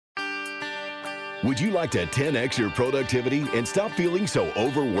Would you like to 10x your productivity and stop feeling so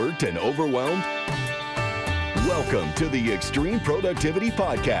overworked and overwhelmed? Welcome to the Extreme Productivity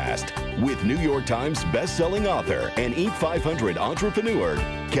Podcast with New York Times best-selling author and Inc. 500 entrepreneur,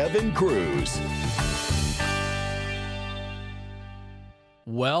 Kevin Kruse.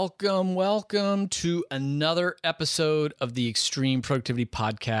 Welcome to another episode of the Extreme Productivity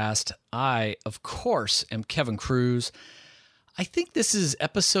Podcast. I, of course, am Kevin Kruse. I think this is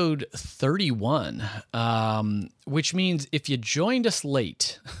episode 31, which means if you joined us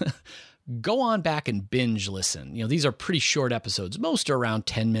late, go on back and binge listen. You know, these are pretty short episodes. Most are around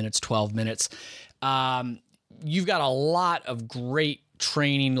 10 minutes, 12 minutes. You've got a lot of great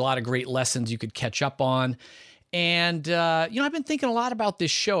training, a lot of great lessons you could catch up on. And, I've been thinking a lot about this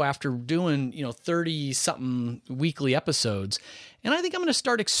show after doing, 30-something weekly episodes. And I think I'm going to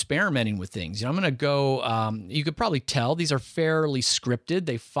start experimenting with things. I'm going to go, you could probably tell, these are fairly scripted.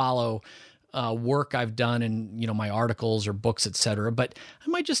 They follow work I've done in, my articles or books, etc. But I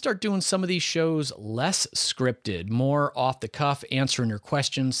might just start doing some of these shows less scripted, more off the cuff, answering your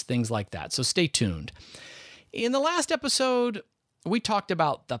questions, things like that. So stay tuned. In the last episode, we talked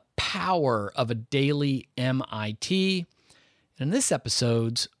about the power of a daily MIT. And in this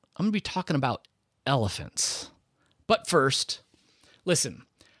episode, I'm going to be talking about elephants. But first, listen,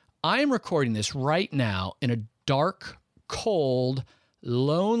 I am recording this right now in a dark, cold,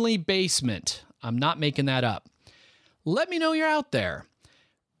 lonely basement. I'm not making that up. Let me know you're out there.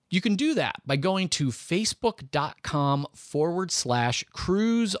 You can do that by going to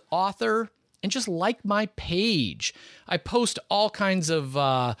facebook.com/Kruse author and just like my page. I post all kinds of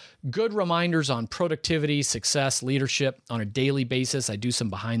good reminders on productivity, success, leadership on a daily basis. I do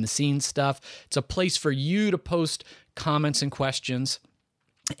some behind the scenes stuff. It's a place for you to post comments and questions.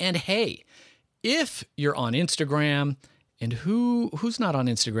 And hey, if you're on Instagram, and who's not on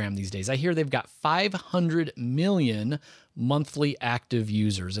Instagram these days? I hear they've got 500 million monthly active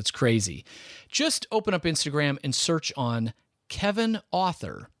users. It's crazy. Just open up Instagram and search on Kevin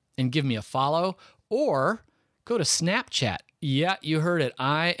Author and give me a follow, or go to Snapchat. Yeah, you heard it.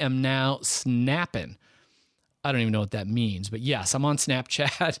 I am now snapping. I don't even know what that means, but yes, I'm on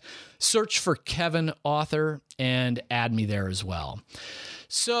Snapchat. Search for Kevin Author and add me there as well.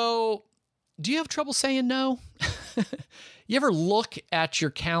 So, do you have trouble saying no? You ever look at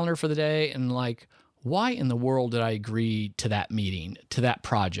your calendar for the day and like, why in the world did I agree to that meeting, to that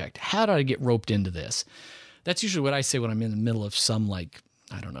project? How did I get roped into this? That's usually what I say when I'm in the middle of some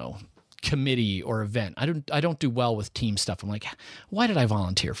committee or event. I don't do well with team stuff. I'm like, why did I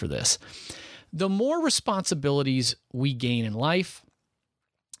volunteer for this? The more responsibilities we gain in life,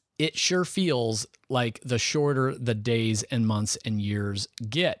 it sure feels like the shorter the days and months and years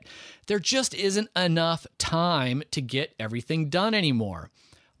get. There just isn't enough time to get everything done anymore.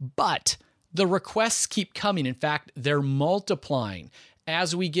 But the requests keep coming. In fact, they're multiplying.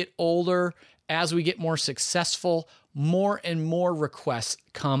 As we get older, as we get more successful, more and more requests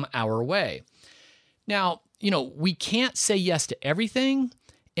come our way. Now, we can't say yes to everything,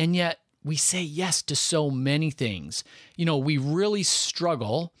 and yet we say yes to so many things. We really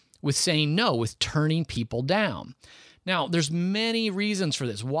struggle with saying no, with turning people down. Now, there's many reasons for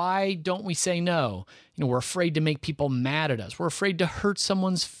this. Why don't we say no? We're afraid to make people mad at us. We're afraid to hurt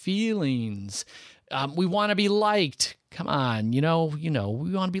someone's feelings. We want to be liked. Come on, we want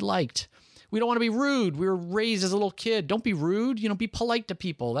to be liked. We don't want to be rude. We were raised as a little kid. Don't be rude. Be polite to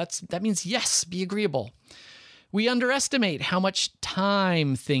people. That means yes, be agreeable. We underestimate how much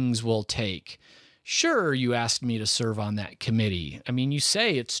time things will take. Sure, you asked me to serve on that committee. You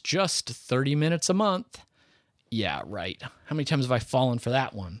say it's just 30 minutes a month. Yeah, right. How many times have I fallen for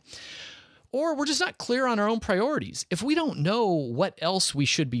that one? Or we're just not clear on our own priorities. If we don't know what else we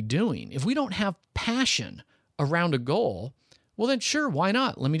should be doing, if we don't have passion around a goal, well then sure, why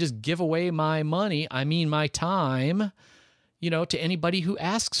not? Let me just give away my money, my time, to anybody who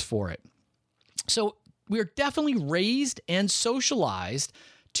asks for it. So we are definitely raised and socialized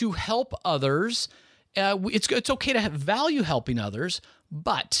to help others. It's okay to value helping others,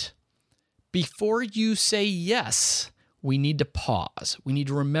 but before you say yes, we need to pause. We need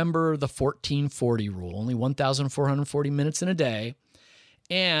to remember the 1440 rule, only 1,440 minutes in a day.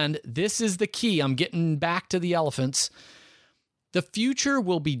 And this is the key. I'm getting back to the elephants. The future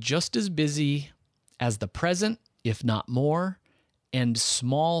will be just as busy as the present, if not more, and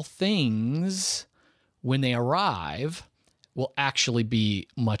small things, when they arrive, will actually be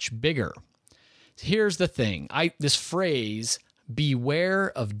much bigger. Here's the thing. This phrase,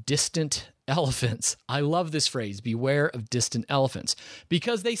 beware of distant elephants. I love this phrase, beware of distant elephants,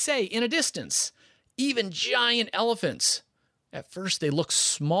 because they say in a distance, even giant elephants, at first they look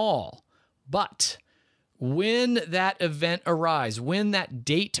small, But when that event arrives, when that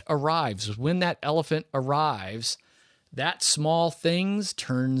date arrives, when that elephant arrives, that small things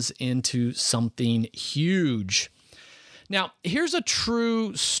turns into something huge. Now, here's a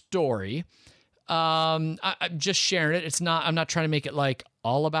true story. I'm just sharing it. I'm not trying to make it like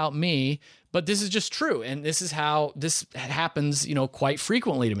all about me, but this is just true. And this is how this happens, quite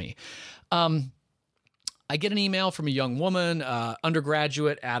frequently to me. I get an email from a young woman,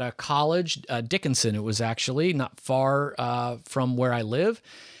 undergraduate at a college, Dickinson. It was actually not far from where I live.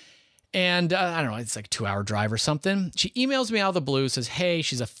 And I don't know, it's like a 2-hour drive or something. She emails me out of the blue, says, hey,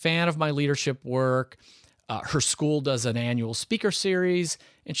 she's a fan of my leadership work. Her school does an annual speaker series.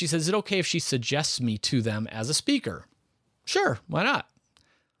 And she says, is it okay if she suggests me to them as a speaker? Sure, why not?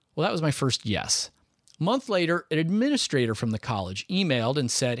 Well, that was my first yes. A month later, an administrator from the college emailed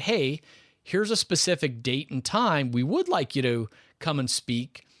and said, hey, here's a specific date and time. We would like you to come and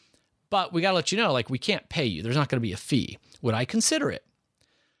speak, but we got to let you know, we can't pay you. There's not going to be a fee. Would I consider it?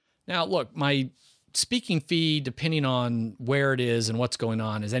 Now, look, my speaking fee, depending on where it is and what's going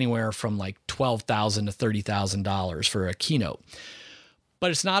on, is anywhere from like $12,000 to $30,000 for a keynote. But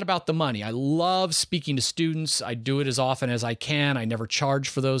it's not about the money. I love speaking to students. I do it as often as I can. I never charge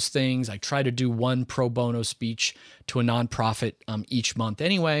for those things. I try to do one pro bono speech to a nonprofit each month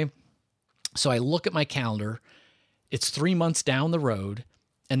anyway. So I look at my calendar. It's 3 months down the road,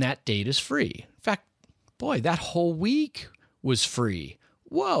 and that date is free. In fact, boy, that whole week was free.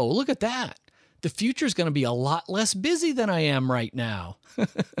 Whoa, look at that. The future is going to be a lot less busy than I am right now.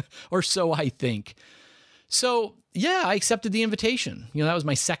 Or so I think. So yeah, I accepted the invitation. That was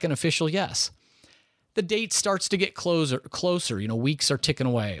my second official yes. The date starts to get closer. Weeks are ticking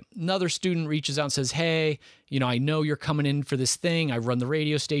away. Another student reaches out and says, hey, I know you're coming in for this thing. I run the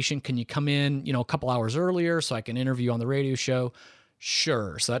radio station. Can you come in, a couple hours earlier so I can interview on the radio show?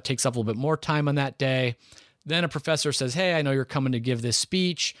 Sure. So that takes up a little bit more time on that day. Then a professor says, hey, I know you're coming to give this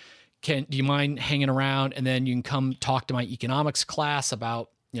speech. Do you mind hanging around? And then you can come talk to my economics class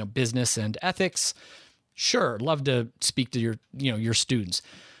about, business and ethics. Sure. Love to speak to your students.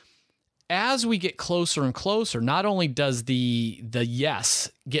 As we get closer and closer, not only does the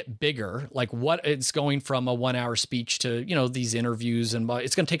yes get bigger, like what it's going from a 1-hour speech to, these interviews, and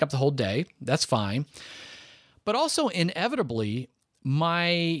it's going to take up the whole day. That's fine. But also inevitably,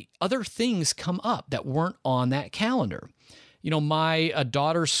 my other things come up that weren't on that calendar. My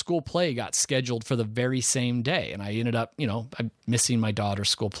daughter's school play got scheduled for the very same day, and I ended up, missing my daughter's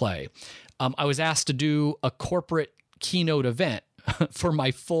school play. I was asked to do a corporate keynote event for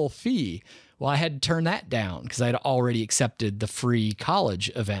my full fee. Well, I had to turn that down because I had already accepted the free college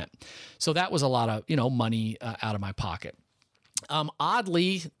event. So that was a lot of, money out of my pocket.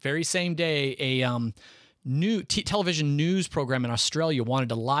 Oddly, very same day, a new television news program in Australia wanted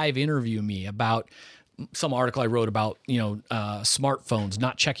to live interview me about some article I wrote about, smartphones,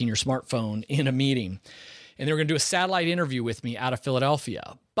 not checking your smartphone in a meeting. And they were going to do a satellite interview with me out of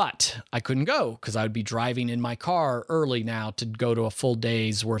Philadelphia. But I couldn't go because I would be driving in my car early now to go to a full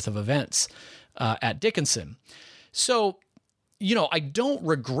day's worth of events at Dickinson. So, I don't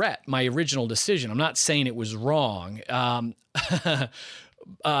regret my original decision. I'm not saying it was wrong.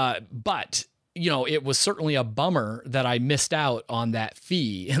 But it was certainly a bummer that I missed out on that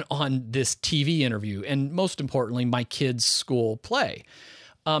fee and on this TV interview, and most importantly, my kids' school play.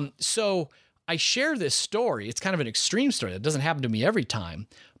 So I share this story. It's kind of an extreme story. That doesn't happen to me every time,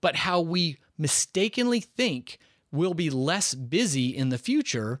 but how we mistakenly think we'll be less busy in the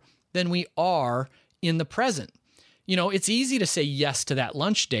future than we are in the present. It's easy to say yes to that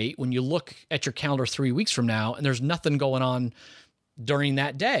lunch date when you look at your calendar 3 weeks from now and there's nothing going on during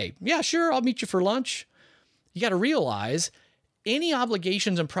that day. Yeah, sure, I'll meet you for lunch. You got to realize any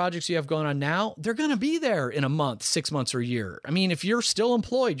obligations and projects you have going on now, they're going to be there in a month, 6 months, or a year. I mean, if you're still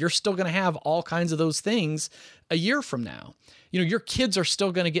employed, you're still going to have all kinds of those things a year from now. Your kids are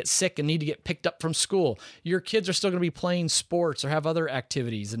still going to get sick and need to get picked up from school. Your kids are still going to be playing sports or have other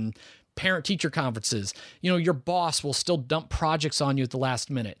activities and parent-teacher conferences. Your boss will still dump projects on you at the last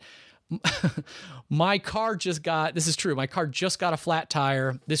minute. My car just got a flat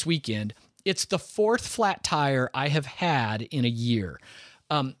tire this weekend. It's the 4th flat tire I have had in a year.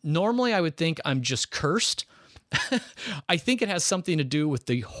 Normally, I would think I'm just cursed. I think it has something to do with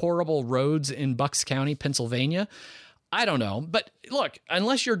the horrible roads in Bucks County, Pennsylvania. I don't know. But look,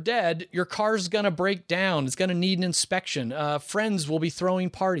 unless you're dead, your car's going to break down. It's going to need an inspection. Friends will be throwing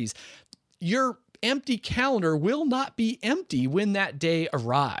parties. Your empty calendar will not be empty when that day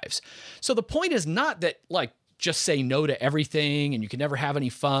arrives. So the point is not that just say no to everything and you can never have any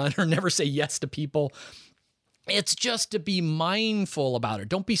fun or never say yes to people. It's just to be mindful about it.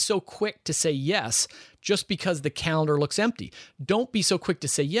 Don't be so quick to say yes just because the calendar looks empty. Don't be so quick to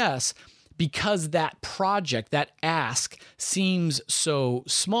say yes because that project, that ask seems so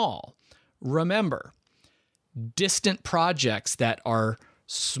small. Remember, distant projects that are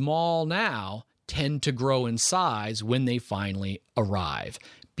small now tend to grow in size when they finally arrive.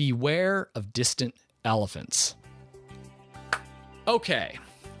 Beware of distant elephants. Okay,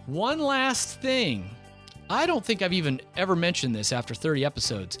 one last thing. I don't think I've even ever mentioned this after 30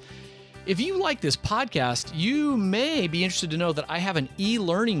 episodes. If you like this podcast, you may be interested to know that I have an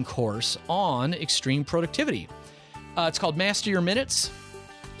e-learning course on extreme productivity. It's called Master Your Minutes.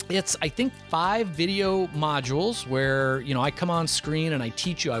 It's, I think, 5 video modules where, I come on screen and I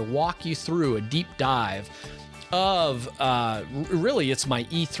teach you, I walk you through a deep dive of, really, it's my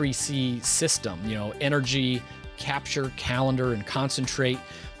E3C system, energy, capture, calendar, and concentrate.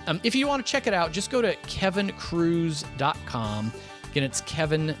 If you want to check it out, just go to kevincruse.com. Again, it's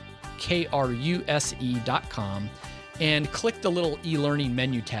Kevin, KRUSE.com, and click the little e-learning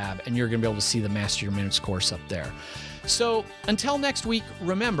menu tab, and you're going to be able to see the Master Your Minutes course up there. So until next week,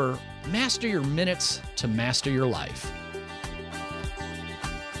 remember, master your minutes to master your life.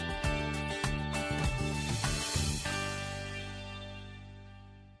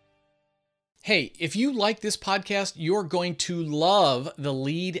 Hey, if you like this podcast, you're going to love the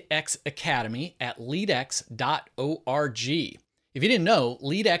LeadX Academy at leadx.org. If you didn't know,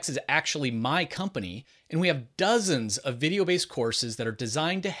 LeadX is actually my company, and we have dozens of video-based courses that are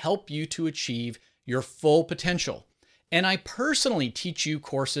designed to help you to achieve your full potential. And I personally teach you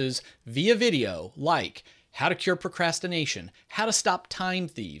courses via video like how to cure procrastination, how to stop time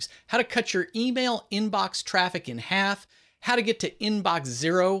thieves, how to cut your email inbox traffic in half, how to get to inbox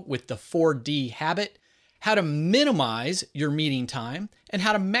zero with the 4D habit, how to minimize your meeting time, and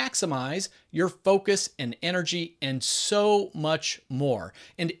how to maximize your focus and energy, and so much more.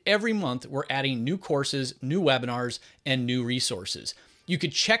 And every month we're adding new courses, new webinars, and new resources. You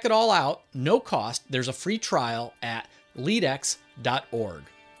could check it all out, no cost. There's a free trial at leadx.org.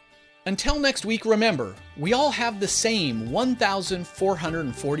 Until next week, remember, we all have the same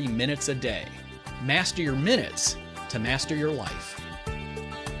 1,440 minutes a day. Master your minutes to master your life.